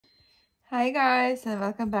Hi guys and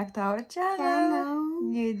welcome back to our channel.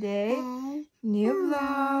 New day, new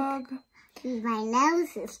vlog. My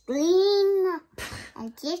nose is green.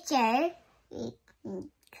 And teacher is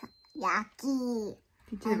yucky.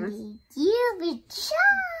 And you be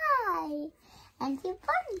shy. And your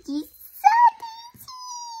body is so easy.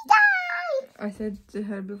 I said to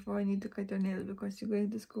her before, I need to cut your nails because you're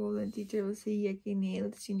going to school and teacher will say yucky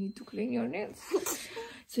nails. You need to clean your nails.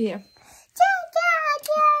 So yeah.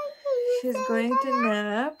 She's going to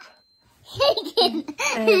nap.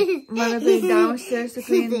 And Mama going downstairs to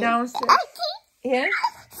clean downstairs. Yeah?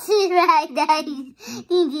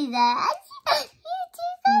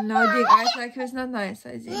 No, Dig, acts like it's not nice,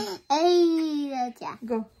 I think.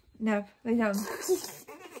 Go, nap, lay down.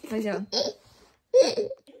 Lay down.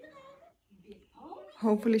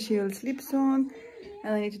 Hopefully she will sleep soon.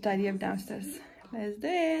 And I need to tidy up downstairs. Let's do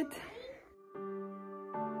it.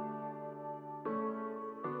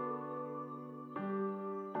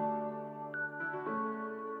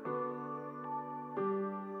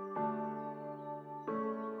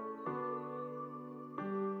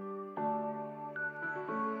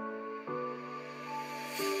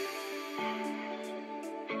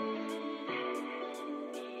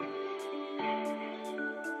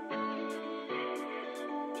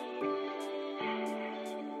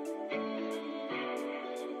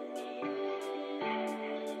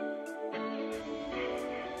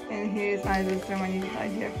 And here is Isla's room. I need to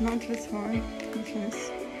tidy up not this one, which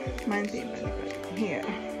is my table, but here.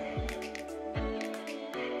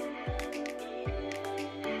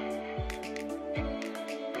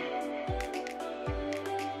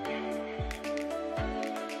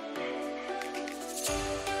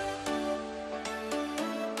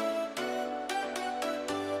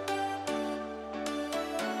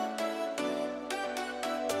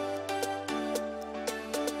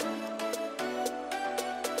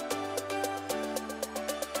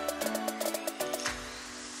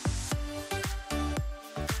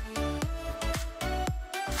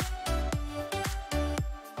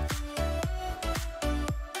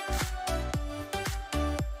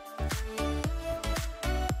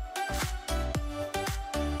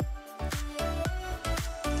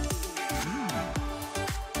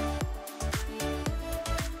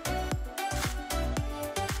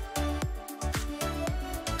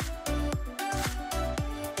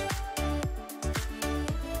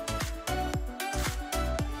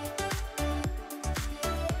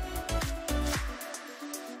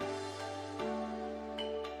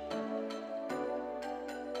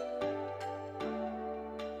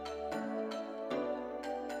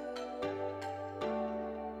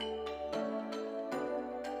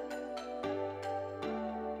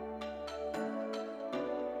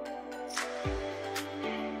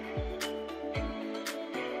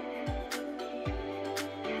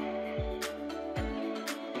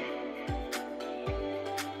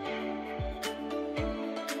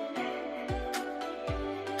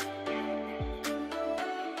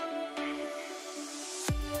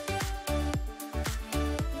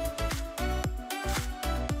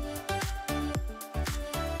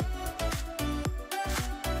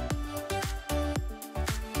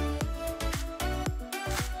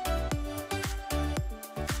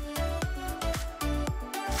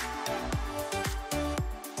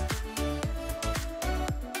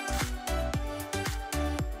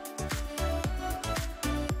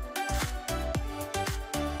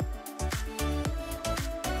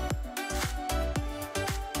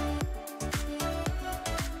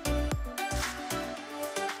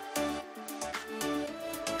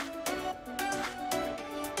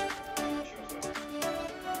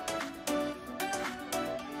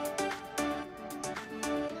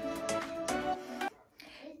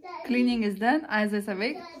 Cleaning is done. Isa is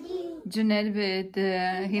awake. Junaid with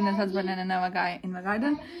Hina's husband and another guy in the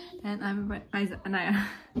garden. And I'm with Isa and Anaya.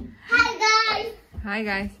 Hi guys. Hi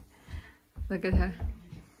guys. Look at her.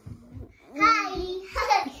 Hi.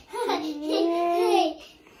 Hi.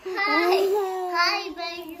 Hi,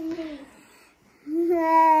 baby.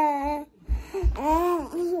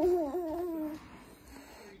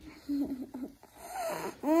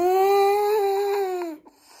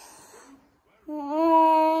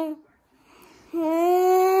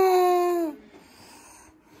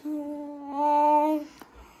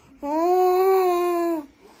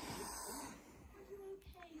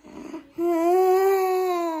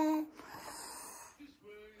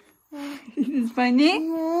 It is funny.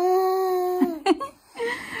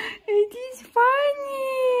 It is funny.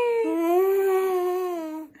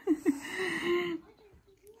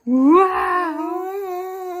 Wow.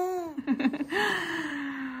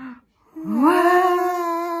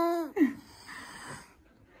 Wow.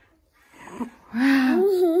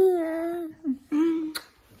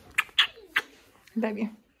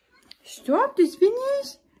 Baby. Stop, this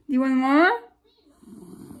finished. Do you want more?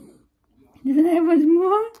 Doesn't I want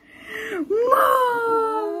more? More!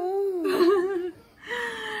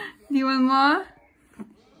 Do you want more?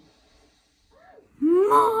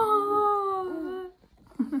 More!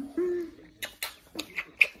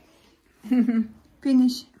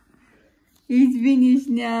 Finish. It's finished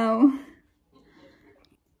now.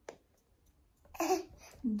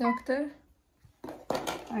 Doctor.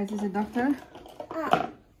 Is this a doctor?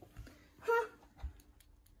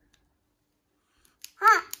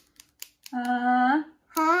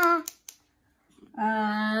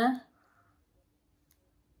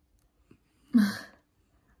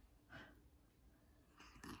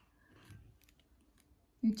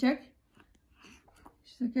 You check?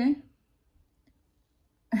 She's okay?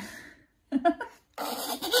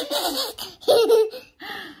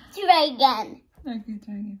 Try again. Okay,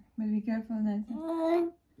 try again. But be careful, Nancy.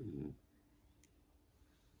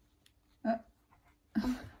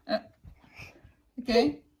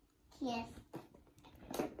 Okay? Yes.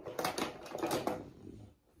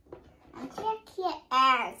 And check your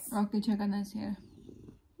ass. Okay, check on us here.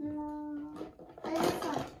 No.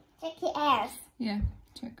 Check your ass. Yeah,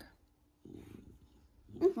 check.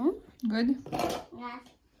 Mm-hmm. Good? Yeah.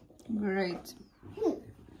 Great. Okay.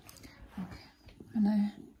 And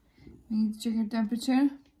I need to check your temperature.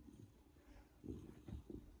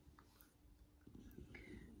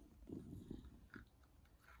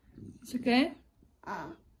 It's okay?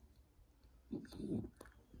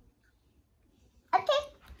 Okay.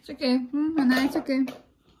 It's okay. And it's okay.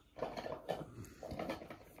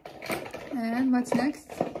 And what's next?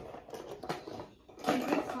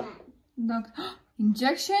 This one.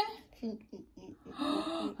 Injection?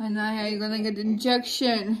 And now you're gonna get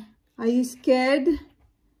injection. Are you scared?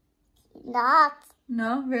 Not.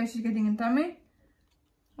 No? Where she's getting in tummy?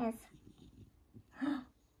 Yes.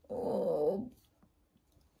 Oh.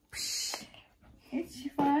 It's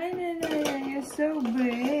fine, Anaya. You're so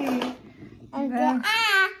brave. And Well,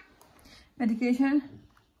 medication?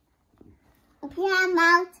 open your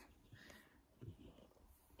mouth.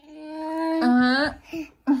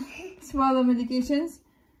 Swallow medications.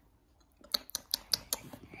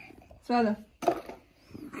 Swallow.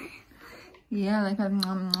 Yeah, like a.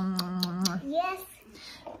 Yes.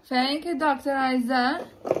 Thank you, Dr. Isa.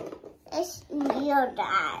 It's your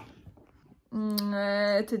dad.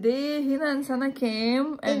 Today, Hina and Sana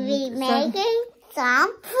came and We're making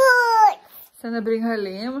some food. Sana bring her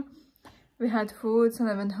limb. We had food.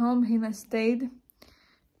 Sana went home. Hina stayed.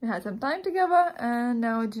 We had some time together, and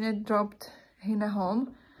now Jeanette dropped Hina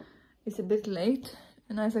home. It's a bit late,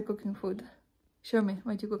 and Isa cooking food. Show me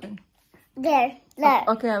what you're cooking. There.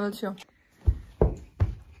 Okay, I will show.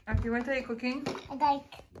 Okay, what are you cooking? I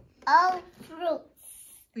like all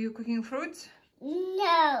fruits. Are you cooking fruits?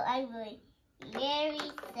 No, I will very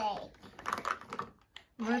safe.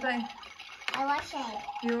 What are I wash it.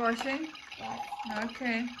 you washing? Yes.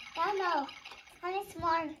 Okay. No. Only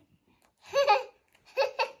small.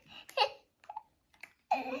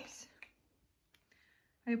 Oops.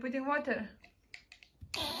 Are you putting water?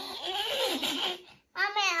 Mommy,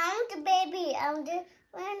 I want the baby. I want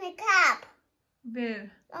the cap.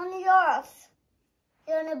 Where? Only yours.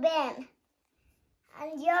 You're on the band.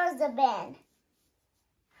 And yours the band.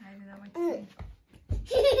 I don't know what to say.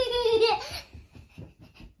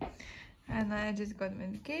 And I just got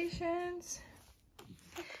medications.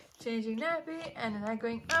 Changing nappy, and then I'm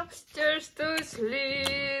going upstairs to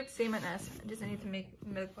sleep. Same as I just need to make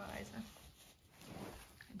milk for Isa.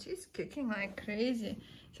 And she's kicking like crazy.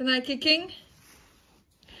 So now kicking.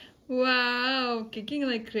 Wow, kicking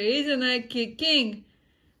like crazy, and I'm kicking.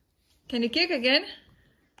 Can you kick again?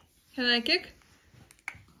 Can I kick?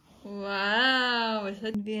 Wow, I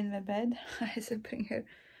said be in my bed. I said bring her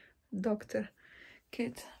doctor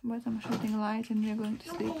kit, but I'm shooting light and we're going to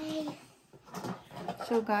sleep.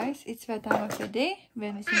 So guys, it's that time of the day.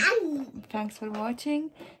 Thanks for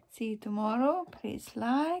watching. See you tomorrow. Please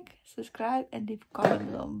like, subscribe, and leave a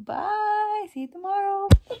comment below. Bye. See you tomorrow.